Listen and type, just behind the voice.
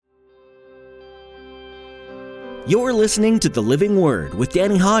You're listening to The Living Word with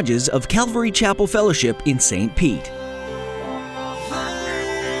Danny Hodges of Calvary Chapel Fellowship in St. Pete.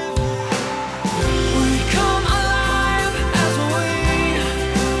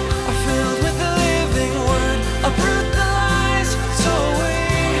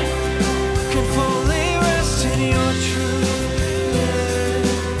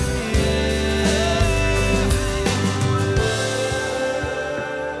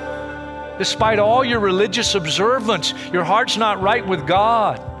 Despite all your religious observance, your heart's not right with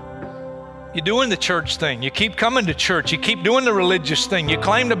God. You're doing the church thing. You keep coming to church. You keep doing the religious thing. You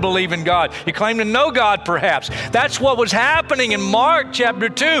claim to believe in God. You claim to know God, perhaps. That's what was happening in Mark chapter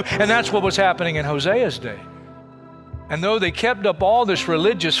 2, and that's what was happening in Hosea's day. And though they kept up all this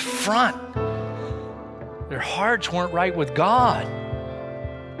religious front, their hearts weren't right with God.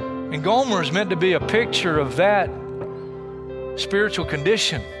 And Gomer is meant to be a picture of that spiritual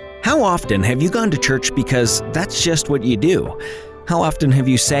condition. How often have you gone to church because that's just what you do? How often have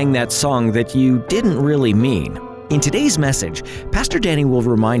you sang that song that you didn't really mean? In today's message, Pastor Danny will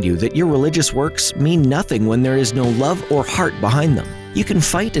remind you that your religious works mean nothing when there is no love or heart behind them. You can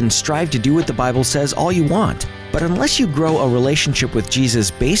fight and strive to do what the Bible says all you want, but unless you grow a relationship with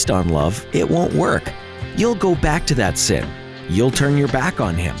Jesus based on love, it won't work. You'll go back to that sin. You'll turn your back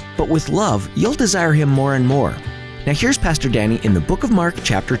on Him, but with love, you'll desire Him more and more. Now here's Pastor Danny in the book of Mark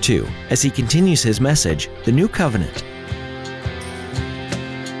chapter 2 as he continues his message, The New Covenant.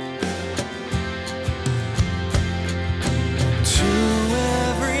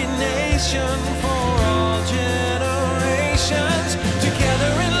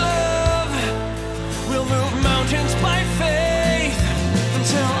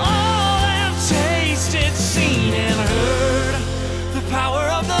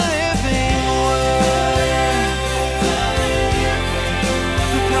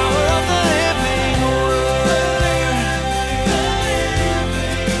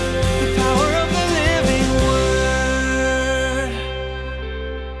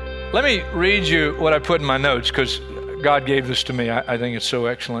 Let me read you what I put in my notes because God gave this to me. I think it's so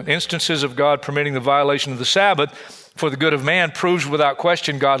excellent. Instances of God permitting the violation of the Sabbath for the good of man proves without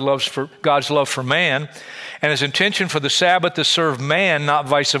question God's love for man and His intention for the Sabbath to serve man, not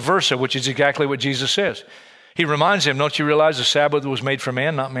vice versa, which is exactly what Jesus says. He reminds him, don't you realize the Sabbath was made for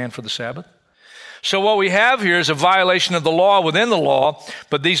man, not man for the Sabbath? So what we have here is a violation of the law within the law,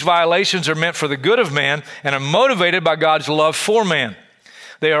 but these violations are meant for the good of man and are motivated by God's love for man.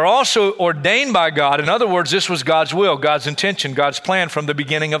 They are also ordained by God. In other words, this was God's will, God's intention, God's plan from the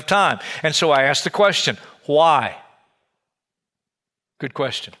beginning of time. And so I ask the question, why? Good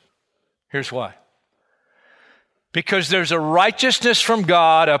question. Here's why. Because there's a righteousness from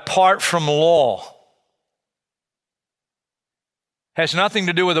God apart from law. Has nothing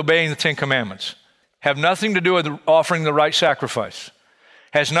to do with obeying the Ten Commandments. Have nothing to do with offering the right sacrifice.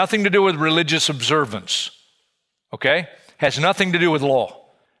 Has nothing to do with religious observance. Okay? Has nothing to do with law.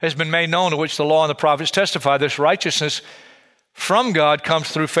 Has been made known, to which the law and the prophets testify. This righteousness from God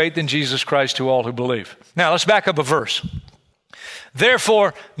comes through faith in Jesus Christ to all who believe. Now, let's back up a verse.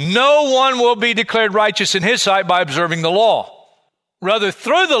 Therefore, no one will be declared righteous in His sight by observing the law. Rather,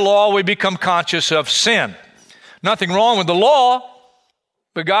 through the law, we become conscious of sin. Nothing wrong with the law,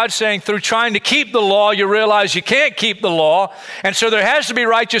 but God's saying through trying to keep the law, you realize you can't keep the law. And so there has to be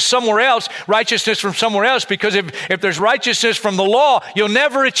righteousness from somewhere else, because if there's righteousness from the law, you'll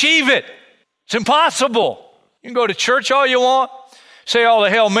never achieve it. It's impossible. You can go to church all you want, say all the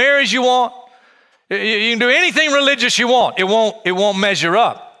Hail Marys you want. You can do anything religious you want. It won't measure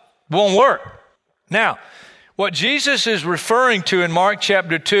up. It won't work. Now, what Jesus is referring to in Mark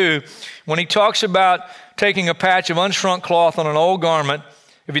chapter 2, when He talks about taking a patch of unshrunk cloth on an old garment,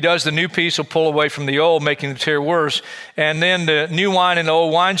 if He does, the new piece will pull away from the old, making the tear worse. And then the new wine in the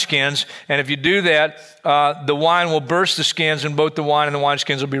old wineskins. And if you do that, the wine will burst the skins, and both the wine and the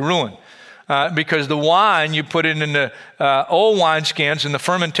wineskins will be ruined. Because the wine, you put it in the old wineskins, and the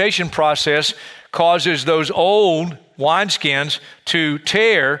fermentation process causes those old wineskins to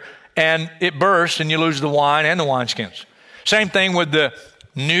tear, and it bursts, and you lose the wine and the wineskins. Same thing with the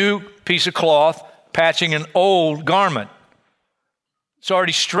new piece of cloth patching an old garment. It's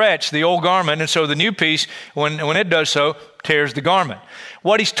already stretched, the old garment, and so the new piece, when it does so, tears the garment.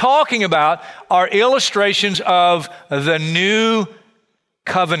 What He's talking about are illustrations of the new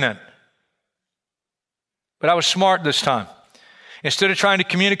covenant. But I was smart this time. Instead of trying to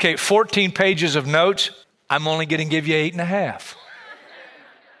communicate 14 pages of notes, I'm only going to give you 8.5.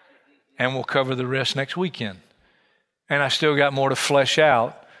 And we'll cover the rest next weekend. And I still got more to flesh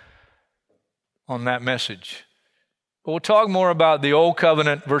out on that message. But we'll talk more about the old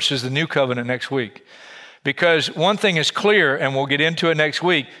covenant versus the new covenant next week. Because one thing is clear, and we'll get into it next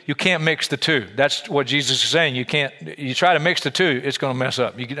week, you can't mix the two. That's what Jesus is saying. You try to mix the two, it's going to mess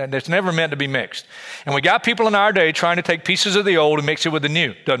up. It's never meant to be mixed. And we got people in our day trying to take pieces of the old and mix it with the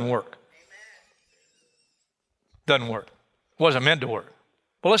new. Doesn't work. Doesn't work. Wasn't meant to work.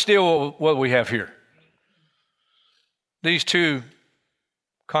 Well, let's deal with what we have here. These two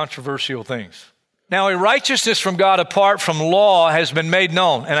controversial things. Now, a righteousness from God apart from law has been made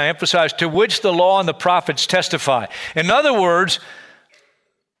known, and I emphasize, to which the law and the prophets testify. In other words,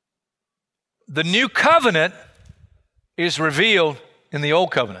 the new covenant is revealed in the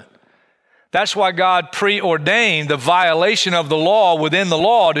old covenant. That's why God preordained the violation of the law within the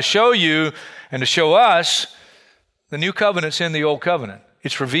law to show you and to show us the new covenant's in the old covenant.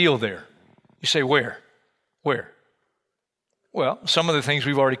 It's revealed there. You say, where? Where? Well, some of the things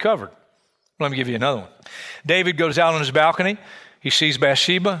we've already covered. Let me give you another one. David goes out on his balcony. He sees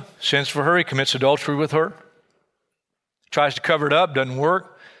Bathsheba, sends for her. He commits adultery with her. Tries to cover it up, doesn't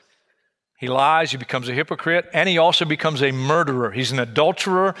work. He lies, he becomes a hypocrite, and he also becomes a murderer. He's an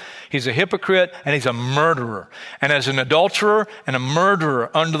adulterer, he's a hypocrite, and he's a murderer. And as an adulterer and a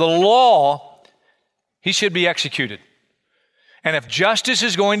murderer, under the law, he should be executed. And if justice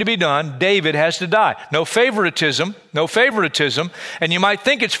is going to be done, David has to die. No favoritism, no favoritism. And you might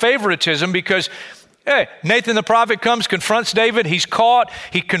think it's favoritism because, hey, Nathan the prophet comes, confronts David, he's caught,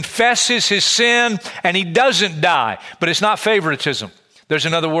 he confesses his sin, and he doesn't die. But it's not favoritism. There's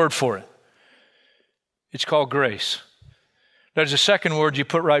another word for it. It's called grace. There's a second word you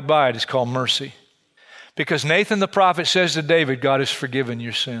put right by it. It's called mercy. Because Nathan the prophet says to David, God has forgiven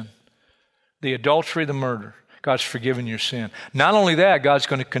your sin. The adultery, the murder. God's forgiven your sin. Not only that, God's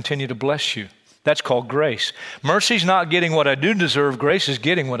going to continue to bless you. That's called grace. Mercy's not getting what I do deserve. Grace is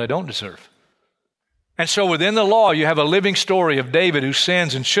getting what I don't deserve. And so within the law, you have a living story of David who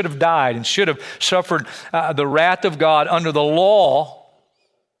sins and should have died and should have suffered the wrath of God under the law,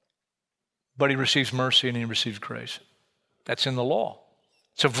 but he receives mercy and he receives grace. That's in the law.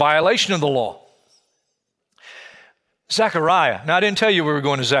 It's a violation of the law. Zechariah. Now, I didn't tell you we were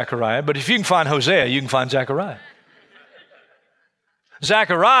going to Zechariah, but if you can find Hosea, you can find Zechariah.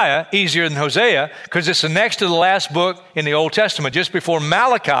 Zechariah, easier than Hosea, because it's the next to the last book in the Old Testament, just before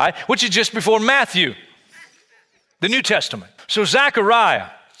Malachi, which is just before Matthew, the New Testament. So Zechariah,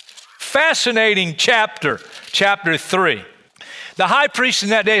 fascinating chapter 3. The high priest in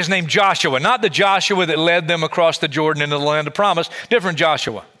that day is named Joshua, not the Joshua that led them across the Jordan into the land of promise, different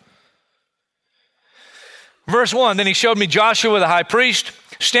Joshua. Verse 1, then he showed me Joshua the high priest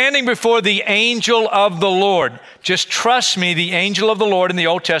standing before the angel of the Lord. Just trust me, the angel of the Lord in the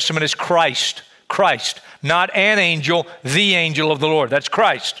Old Testament is Christ. Christ, not an angel, the angel of the Lord. That's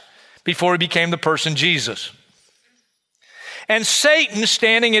Christ, before he became the person Jesus. And Satan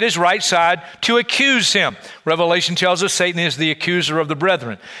standing at his right side to accuse him. Revelation tells us Satan is the accuser of the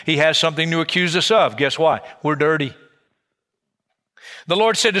brethren. He has something to accuse us of. Guess why? We're dirty. The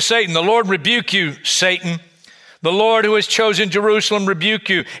Lord said to Satan, the Lord rebuke you, Satan. The Lord who has chosen Jerusalem rebuke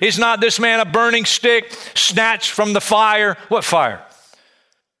you. Is not this man a burning stick snatched from the fire? What fire?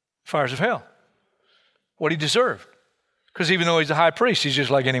 Fires of hell. What he deserved. Because even though he's a high priest, he's just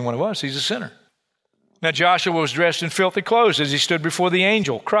like any one of us. He's a sinner. Now Joshua was dressed in filthy clothes as he stood before the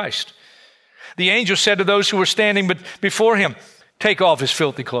angel, Christ. The angel said to those who were standing before him, take off his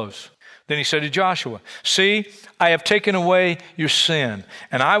filthy clothes. Then he said to Joshua, see, I have taken away your sin,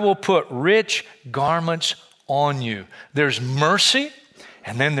 and I will put rich garments on you. There's mercy,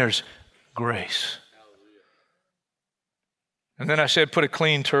 and then there's grace. And then I said, put a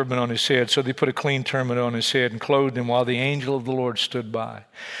clean turban on his head. So they put a clean turban on his head and clothed him while the angel of the Lord stood by.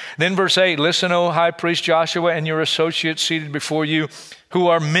 Then verse 8, listen, O high priest Joshua and your associates seated before you, who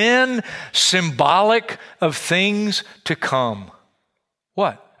are men symbolic of things to come.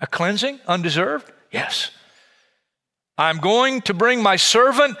 What? A cleansing? Undeserved? Yes. I'm going to bring my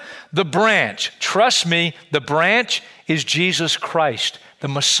servant, the branch. Trust me, the branch is Jesus Christ, the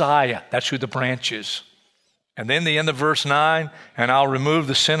Messiah. That's who the branch is. And then the end of verse 9, and I'll remove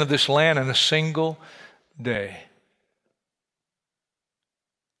the sin of this land in a single day.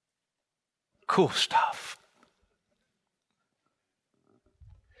 Cool stuff.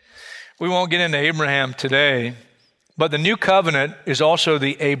 We won't get into Abraham today, but the new covenant is also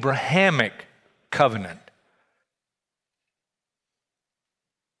the Abrahamic covenant.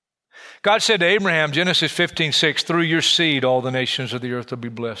 God said to Abraham, Genesis 15:6, through your seed all the nations of the earth will be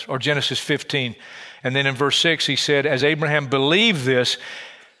blessed. Or Genesis 15. And then in verse 6 he said, as Abraham believed this,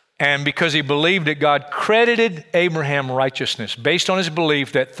 And because he believed it, God credited Abraham righteousness based on his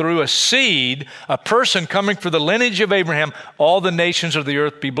belief that through a seed, a person coming from the lineage of Abraham, all the nations of the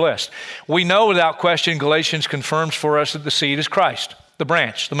earth be blessed. We know without question, Galatians confirms for us that the seed is Christ, the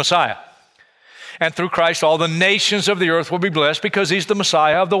branch, the Messiah. And through Christ, all the nations of the earth will be blessed because he's the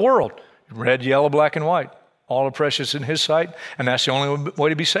Messiah of the world. Red, yellow, black, and white. All are precious in his sight, and that's the only way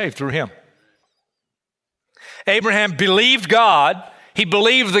to be saved, through him. Abraham believed God. He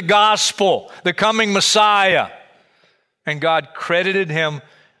believed the gospel, the coming Messiah, and God credited him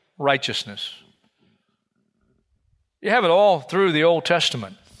righteousness. You have it all through the Old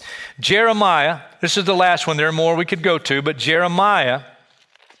Testament. Jeremiah, this is the last one. There are more we could go to, but Jeremiah,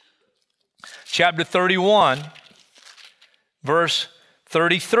 chapter 31, verse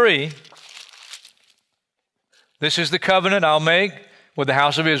 33, this is the covenant I'll make with the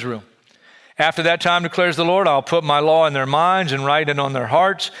house of Israel. After that time, declares the Lord, I'll put my law in their minds and write it on their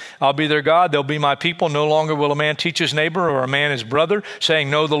hearts. I'll be their God. They'll be my people. No longer will a man teach his neighbor or a man his brother,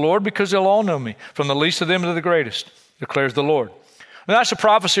 saying, know the Lord, because they'll all know me, from the least of them to the greatest, declares the Lord. Now, that's a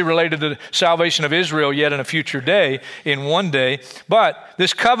prophecy related to the salvation of Israel yet in a future day, in one day. But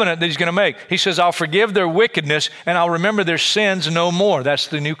this covenant that he's going to make, he says, I'll forgive their wickedness and I'll remember their sins no more. That's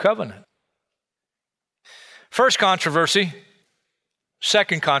the new covenant. First controversy.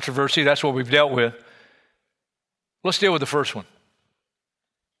 Second controversy, that's what we've dealt with. Let's deal with the first one.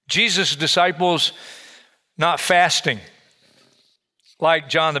 Jesus' disciples not fasting like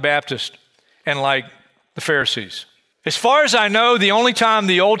John the Baptist and like the Pharisees. As far as I know, the only time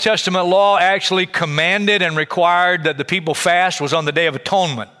the Old Testament law actually commanded and required that the people fast was on the Day of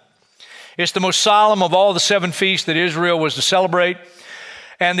Atonement. It's the most solemn of all the 7 feasts that Israel was to celebrate.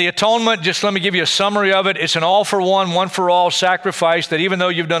 And the atonement, just let me give you a summary of it. It's an all-for-one, one-for-all sacrifice that even though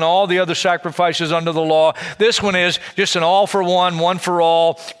you've done all the other sacrifices under the law, this one is just an all-for-one,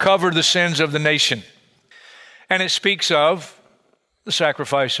 one-for-all, cover the sins of the nation. And it speaks of the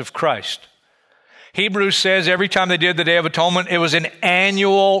sacrifice of Christ. Hebrews says every time they did the Day of Atonement, it was an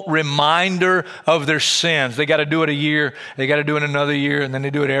annual reminder of their sins. They got to do it a year, they got to do it another year, and then they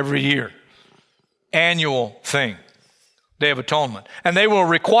do it every year. Annual thing. Day of Atonement. And they were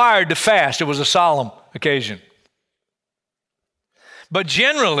required to fast. It was a solemn occasion. But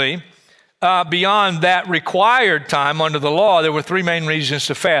generally, beyond that required time under the law, there were 3 main reasons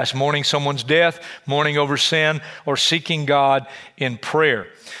to fast: mourning someone's death, mourning over sin, or seeking God in prayer.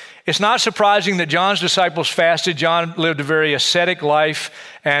 It's not surprising that John's disciples fasted. John lived a very ascetic life,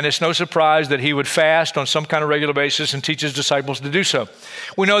 and it's no surprise that he would fast on some kind of regular basis and teach his disciples to do so.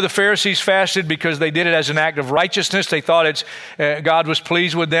 We know the Pharisees fasted because they did it as an act of righteousness. They thought God was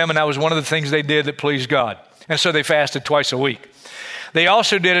pleased with them, and that was one of the things they did that pleased God. And so they fasted twice a week. They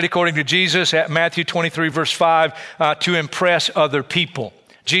also did it, according to Jesus, at Matthew 23, verse 5, to impress other people.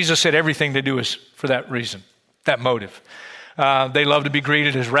 Jesus said everything they do is for that reason, that motive. They love to be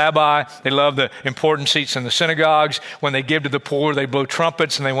greeted as rabbi. They love the important seats in the synagogues. When they give to the poor, they blow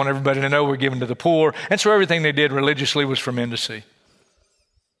trumpets, and they want everybody to know we're giving to the poor. And so everything they did religiously was for men to see.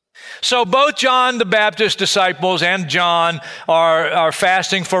 So both John the Baptist disciples and John are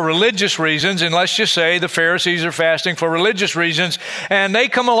fasting for religious reasons. And let's just say the Pharisees are fasting for religious reasons. And they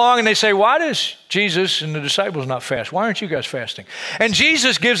come along and they say, why does Jesus and the disciples not fast? Why aren't you guys fasting? And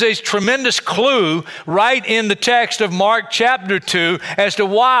Jesus gives a tremendous clue right in the text of Mark chapter 2 as to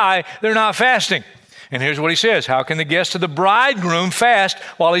why they're not fasting. And here's what he says: how can the guests of the bridegroom fast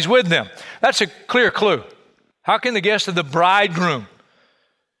while he's with them? That's a clear clue. How can the guests of the bridegroom?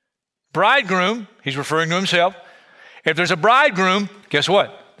 Bridegroom, he's referring to himself. If there's a bridegroom, guess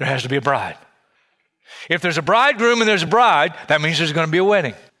what? There has to be a bride. If there's a bridegroom and there's a bride, that means there's going to be a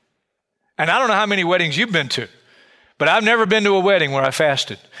wedding. And I don't know how many weddings you've been to, but I've never been to a wedding where I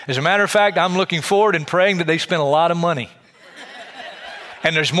fasted. As a matter of fact, I'm looking forward and praying that they spend a lot of money.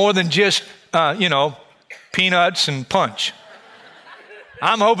 And there's more than just, peanuts and punch.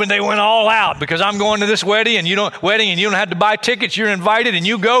 I'm hoping they went all out, because I'm going to this wedding and you don't have to buy tickets. You're invited and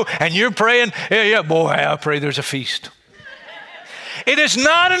you go and you're praying. Yeah, boy, I pray there's a feast. It is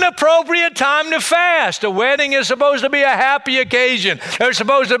not an appropriate time to fast. A wedding is supposed to be a happy occasion. There's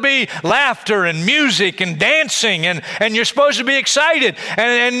supposed to be laughter and music and dancing, and you're supposed to be excited,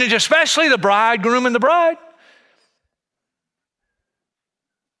 and especially the bridegroom and the bride.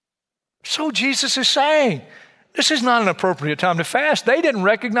 So Jesus is saying, this is not an appropriate time to fast. They didn't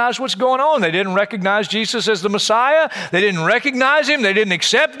recognize what's going on. They didn't recognize Jesus as the Messiah. They didn't recognize him. They didn't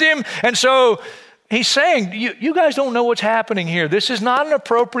accept him. And so he's saying, you guys don't know what's happening here. This is not an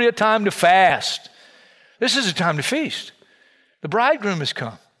appropriate time to fast. This is a time to feast. The bridegroom has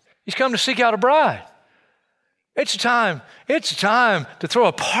come. He's come to seek out a bride. It's time to throw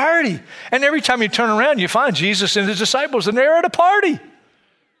a party. And every time you turn around, you find Jesus and his disciples, and they're at a party.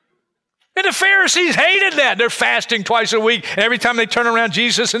 And the Pharisees hated that. They're fasting twice a week. And every time they turn around,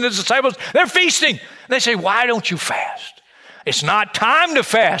 Jesus and his disciples, they're feasting. And they say, why don't you fast? It's not time to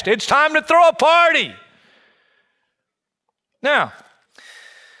fast. It's time to throw a party. Now,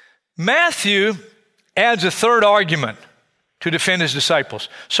 Matthew adds a third argument to defend his disciples.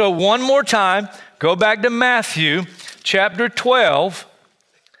 So one more time, go back to Matthew chapter 12,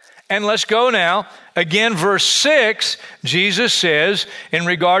 and let's go now. Again, verse 6, Jesus says, in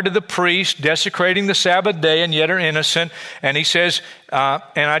regard to the priest desecrating the Sabbath day and yet are innocent, and he says, and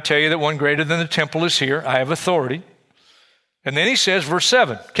I tell you that one greater than the temple is here. I have authority. And then he says, verse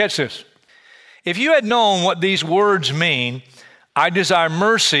 7, catch this. If you had known what these words mean, I desire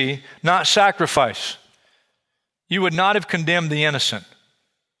mercy, not sacrifice, you would not have condemned the innocent.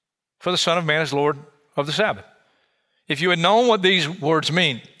 For the Son of Man is Lord of the Sabbath. If you had known what these words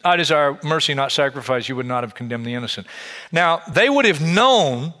mean, I desire mercy, not sacrifice, you would not have condemned the innocent. Now, they would have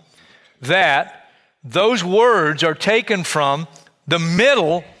known that those words are taken from the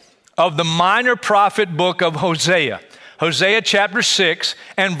middle of the minor prophet book of Hosea. Hosea chapter 6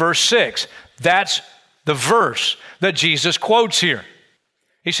 and verse 6. That's the verse that Jesus quotes here.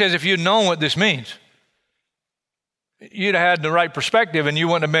 He says, if you'd known what this means, you'd have had the right perspective, and you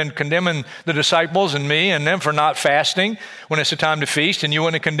wouldn't have been condemning the disciples and me and them for not fasting when it's a time to feast, and you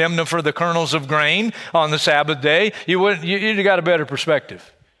wouldn't have condemned them for the kernels of grain on the Sabbath day. You'd have got a better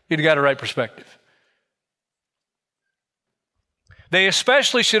perspective. You'd have got a right perspective. They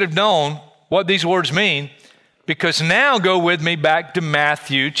especially should have known what these words mean, because now go with me back to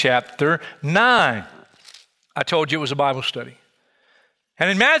Matthew chapter 9. I told you it was a Bible study. And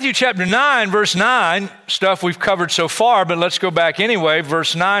in Matthew chapter 9, verse 9, stuff we've covered so far, but let's go back anyway.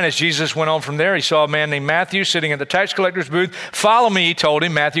 Verse 9, as Jesus went on from there, he saw a man named Matthew sitting at the tax collector's booth. Follow me, he told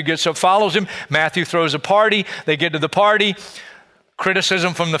him. Matthew gets up, follows him. Matthew throws a party. They get to the party.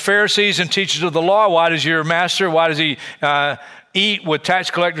 Criticism from the Pharisees and teachers of the law. Why does he eat with tax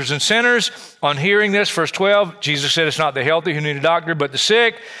collectors and sinners? On hearing this, verse 12, Jesus said it's not the healthy who need a doctor, but the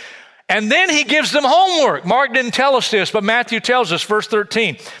sick. And then he gives them homework. Mark didn't tell us this, but Matthew tells us, verse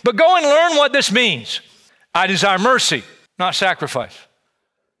 13. But go and learn what this means. I desire mercy, not sacrifice.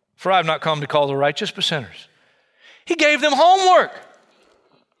 For I have not come to call the righteous, but sinners. He gave them homework.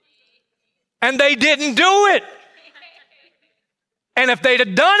 And they didn't do it. And if they'd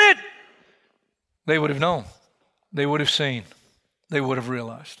have done it, they would have known. They would have seen. They would have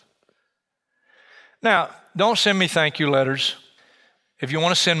realized. Now, don't send me thank you letters. If you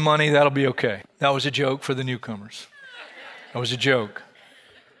want to send money, that'll be okay. That was a joke for the newcomers. That was a joke.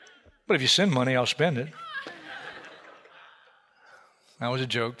 But if you send money, I'll spend it. That was a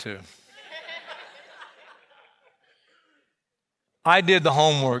joke too. I did the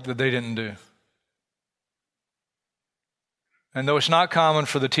homework that they didn't do. And though it's not common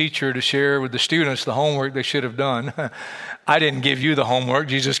for the teacher to share with the students the homework they should have done, I didn't give you the homework.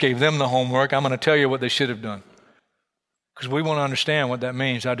 Jesus gave them the homework. I'm going to tell you what they should have done. Because we want to understand what that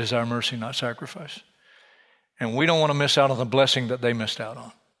means. I desire mercy, not sacrifice. And we don't want to miss out on the blessing that they missed out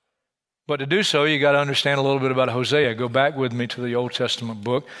on. But to do so, you got to understand a little bit about Hosea. Go back with me to the Old Testament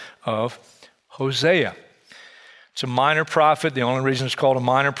book of Hosea. It's a minor prophet. The only reason it's called a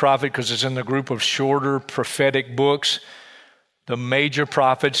minor prophet because it's in the group of shorter prophetic books. The major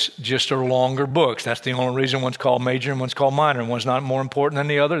prophets just are longer books. That's the only reason one's called major and one's called minor. One's not more important than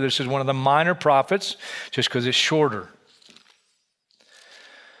the other. This is one of the minor prophets just because it's shorter.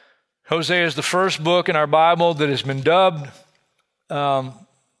 Hosea is the first book in our Bible that has been dubbed a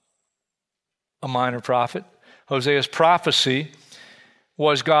minor prophet. Hosea's prophecy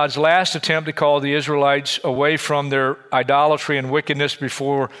was God's last attempt to call the Israelites away from their idolatry and wickedness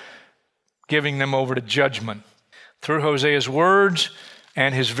before giving them over to judgment. Through Hosea's words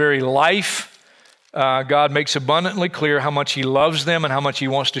and his very life, God makes abundantly clear how much he loves them and how much he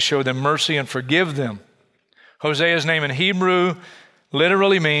wants to show them mercy and forgive them. Hosea's name in Hebrew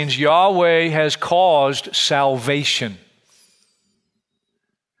literally means Yahweh has caused salvation.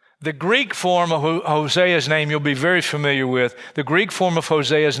 The Greek form of Hosea's name you'll be very familiar with. The Greek form of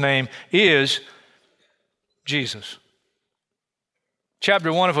Hosea's name is Jesus.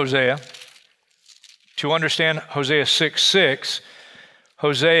 Chapter 1 of Hosea. To understand Hosea 6:6,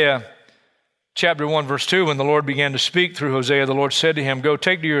 Hosea chapter 1 verse 2, when the Lord began to speak through Hosea, the Lord said to him, go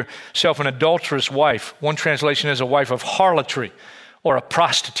take to yourself an adulterous wife. One translation is a wife of harlotry, or a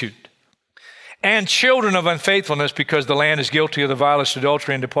prostitute, and children of unfaithfulness, because the land is guilty of the vilest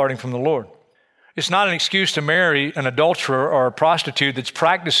adultery and departing from the Lord. It's not an excuse to marry an adulterer or a prostitute that's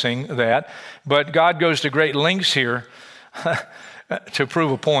practicing that, but God goes to great lengths here to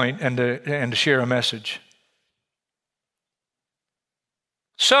prove a point and to share a message.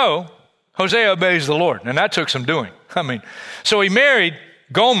 So, Hosea obeys the Lord, and that took some doing. So he married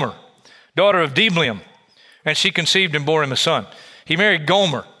Gomer, daughter of Diblaim, and she conceived and bore him a son. He married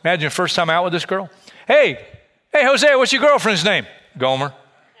Gomer. Imagine first time out with this girl. Hey, Hosea, what's your girlfriend's name? Gomer.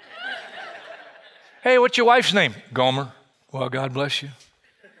 Hey, what's your wife's name? Gomer. Well, God bless you.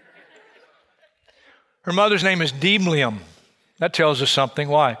 Her mother's name is Diblaim. That tells us something.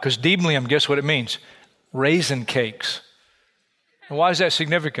 Why? Because Diblaim, guess what it means? Raisin cakes. And why is that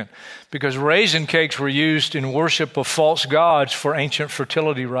significant? Because raisin cakes were used in worship of false gods for ancient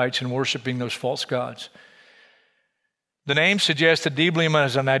fertility rites and worshiping those false gods. The name suggests that Diblaim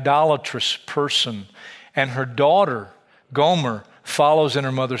is an idolatrous person, and her daughter, Gomer, follows in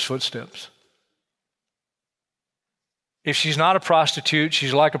her mother's footsteps. If she's not a prostitute,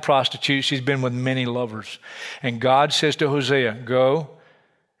 she's like a prostitute. She's been with many lovers. And God says to Hosea, go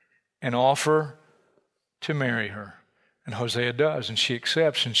and offer to marry her. And Hosea does, and she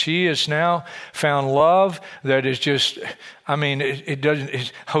accepts. And she has now found love that is just,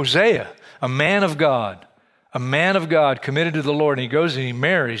 Hosea, a man of God committed to the Lord, and he goes and he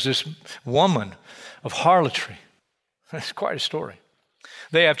marries this woman of harlotry. That's quite a story.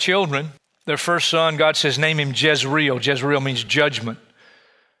 They have children. Their first son, God says, name him Jezreel. Jezreel means judgment.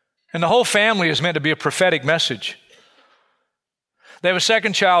 And the whole family is meant to be a prophetic message. They have a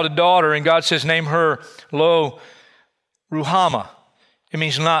second child, a daughter, and God says, name her Lo Ruhamah. It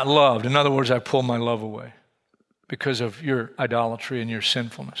means not loved. In other words, I pull my love away because of your idolatry and your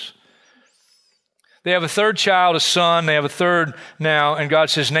sinfulness. They have a third child, a son. They have a third now, and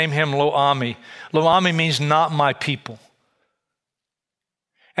God says, name him Lo-Ami. Lo-Ami means not my people.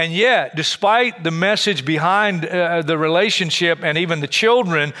 And yet, despite the message behind the relationship and even the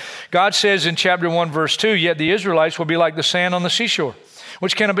children, God says in chapter 1, verse 2, yet the Israelites will be like the sand on the seashore,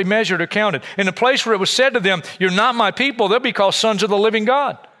 which cannot be measured or counted. In the place where it was said to them, you're not my people, they'll be called sons of the living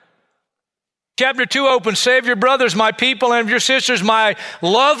God. Chapter 2 opens, say of your brothers, my people, and of your sisters, my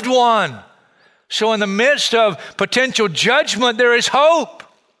loved one. So in the midst of potential judgment, there is hope.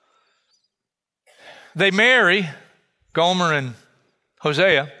 They marry, Gomer and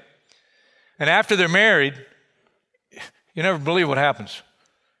Hosea, and after they're married, you never believe what happens.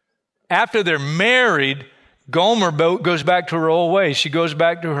 After they're married, Gomer goes back to her old ways. She goes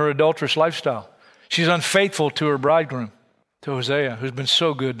back to her adulterous lifestyle. She's unfaithful to her bridegroom, to Hosea, who's been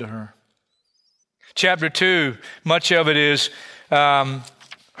so good to her. Chapter 2, much of it is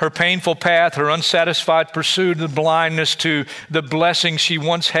her painful path, her unsatisfied pursuit of blindness to the blessing she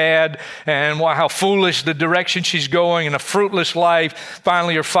once had, and how foolish the direction she's going, and a fruitless life.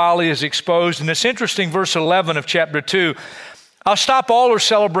 Finally, her folly is exposed. And it's interesting, verse 11 of chapter 2, I'll stop all her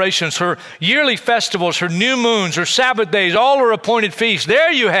celebrations, her yearly festivals, her new moons, her Sabbath days, all her appointed feasts.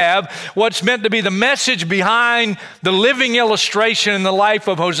 There you have what's meant to be the message behind the living illustration in the life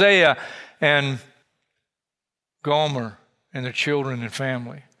of Hosea and Gomer and their children and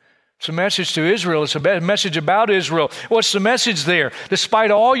family. It's a message to Israel. It's a message about Israel. What's the message there?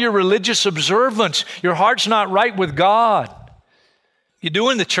 Despite all your religious observance, your heart's not right with God. You're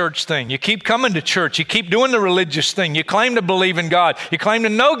doing the church thing. You keep coming to church. You keep doing the religious thing. You claim to believe in God. You claim to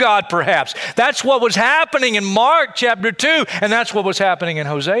know God, perhaps. That's what was happening in Mark chapter 2, and that's what was happening in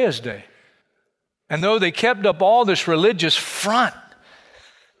Hosea's day. And though they kept up all this religious front,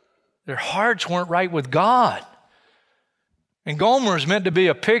 their hearts weren't right with God. And Gomer is meant to be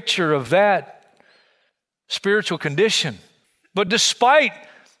a picture of that spiritual condition. But despite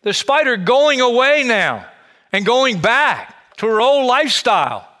her going away now and going back to her old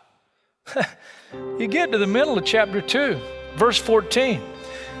lifestyle, you get to the middle of chapter 2, verse 14.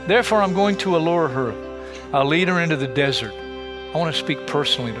 Therefore, I'm going to allure her. I'll lead her into the desert. I want to speak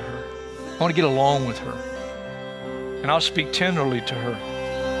personally to her. I want to get along with her. And I'll speak tenderly to her.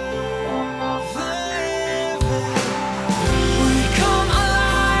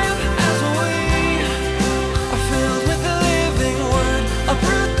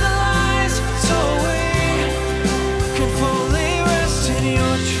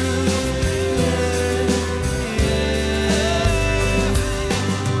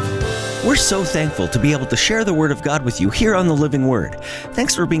 We're so thankful to be able to share the Word of God with you here on The Living Word.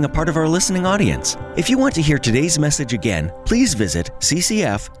 Thanks for being a part of our listening audience. If you want to hear today's message again, please visit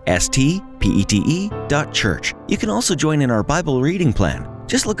ccfstpete.church. You can also join in our Bible reading plan.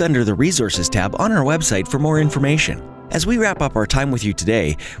 Just look under the Resources tab on our website for more information. As we wrap up our time with you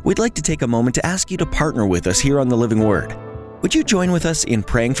today, we'd like to take a moment to ask you to partner with us here on The Living Word. Would you join with us in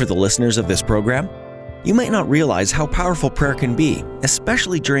praying for the listeners of this program? You might not realize how powerful prayer can be,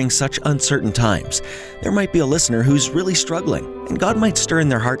 especially during such uncertain times. There might be a listener who's really struggling, and God might stir in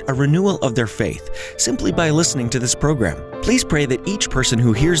their heart a renewal of their faith simply by listening to this program. Please pray that each person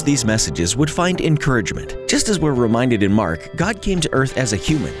who hears these messages would find encouragement. Just as we're reminded in Mark, God came to earth as a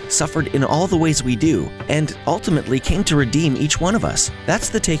human, suffered in all the ways we do, and ultimately came to redeem each one of us. That's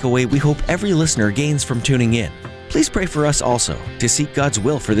the takeaway we hope every listener gains from tuning in. Please pray for us also to seek God's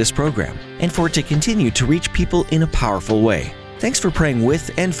will for this program and for it to continue to reach people in a powerful way. Thanks for praying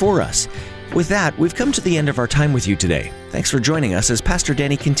with and for us. With that, we've come to the end of our time with you today. Thanks for joining us as Pastor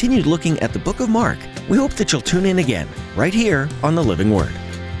Danny continued looking at the book of Mark. We hope that you'll tune in again, right here on The Living Word.